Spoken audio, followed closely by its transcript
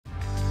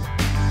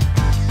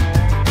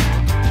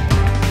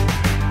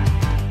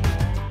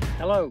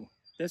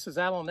This is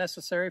Alan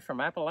Necessary from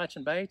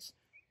Appalachian Baits,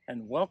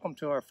 and welcome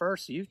to our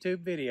first YouTube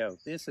video.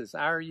 This is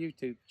our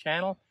YouTube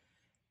channel,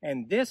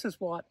 and this is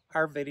what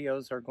our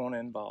videos are going to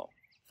involve.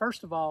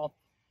 First of all,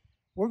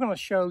 we're going to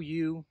show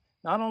you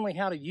not only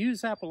how to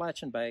use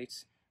Appalachian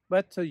baits,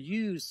 but to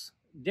use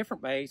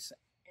different baits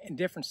in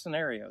different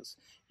scenarios.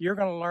 You're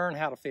going to learn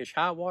how to fish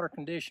high water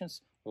conditions,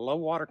 low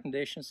water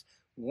conditions,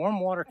 warm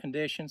water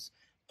conditions,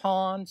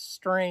 ponds,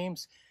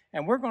 streams,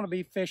 and we're going to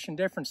be fishing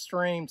different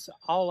streams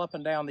all up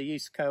and down the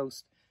East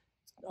Coast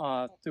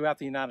throughout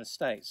the United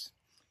States.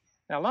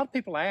 Now, a lot of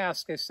people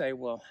ask, they say,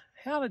 well,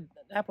 how did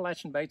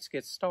Appalachian Baits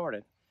get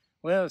started?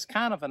 Well, it's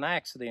kind of an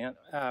accident.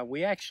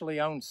 We actually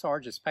own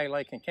Sarge's Pay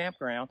Lake and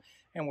Campground,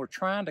 and we're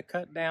trying to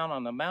cut down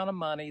on the amount of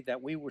money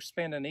that we were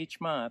spending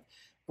each month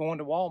going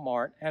to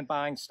Walmart and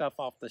buying stuff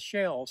off the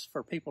shelves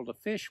for people to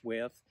fish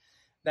with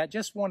that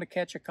just wanted to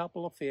catch a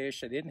couple of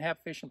fish. They didn't have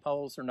fishing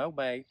poles or no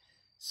bait.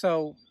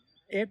 So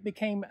it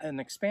became an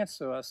expense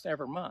to us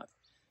every month.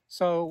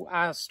 So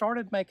I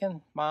started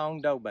making my own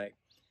dough bait.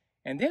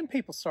 And then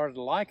people started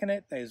liking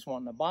it. They was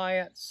wanting to buy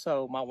it.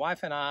 So my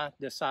wife and I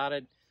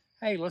decided,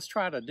 hey, let's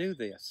try to do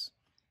this.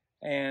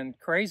 And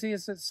crazy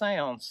as it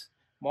sounds,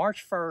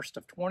 March 1st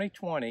of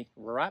 2020,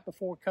 right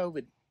before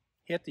COVID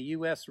hit the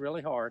U.S.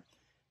 really hard,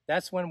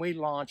 that's when we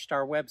launched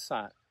our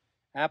website,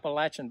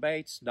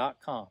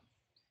 AppalachianBaits.com.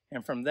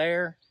 And from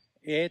there,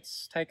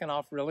 it's taken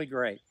off really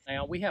great.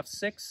 Now, we have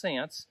 6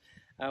 scents.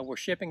 We're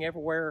shipping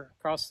everywhere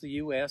across the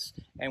U.S.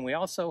 And we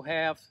also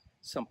have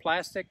some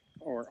plastic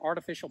or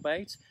artificial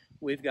baits.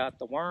 We've got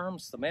the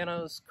worms, the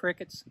minnows,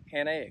 crickets,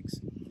 and eggs.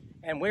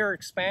 And we're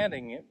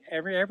expanding it.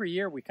 Every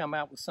year we come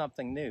out with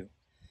something new.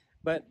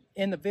 But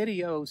in the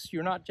videos,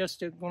 you're not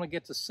just going to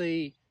get to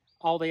see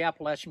all the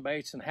Appalachian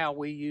baits and how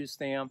we use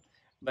them,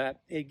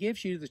 but it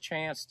gives you the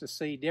chance to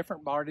see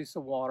different bodies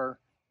of water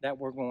that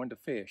we're going to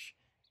fish.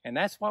 And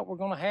that's what we're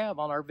going to have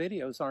on our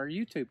videos on our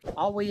YouTube.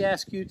 All we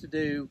ask you to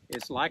do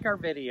is like our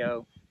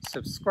video,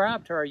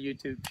 subscribe to our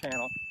YouTube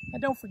channel,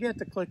 and don't forget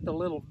to click the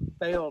little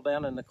bell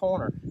down in the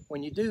corner.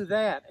 When you do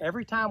that,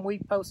 every time we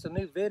post a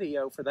new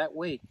video for that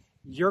week,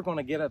 you're going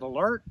to get an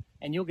alert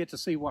and you'll get to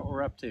see what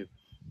we're up to.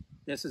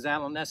 This is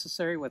Alan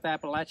Necessary with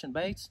Appalachian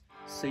Baits.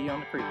 See you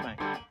on the creek bank.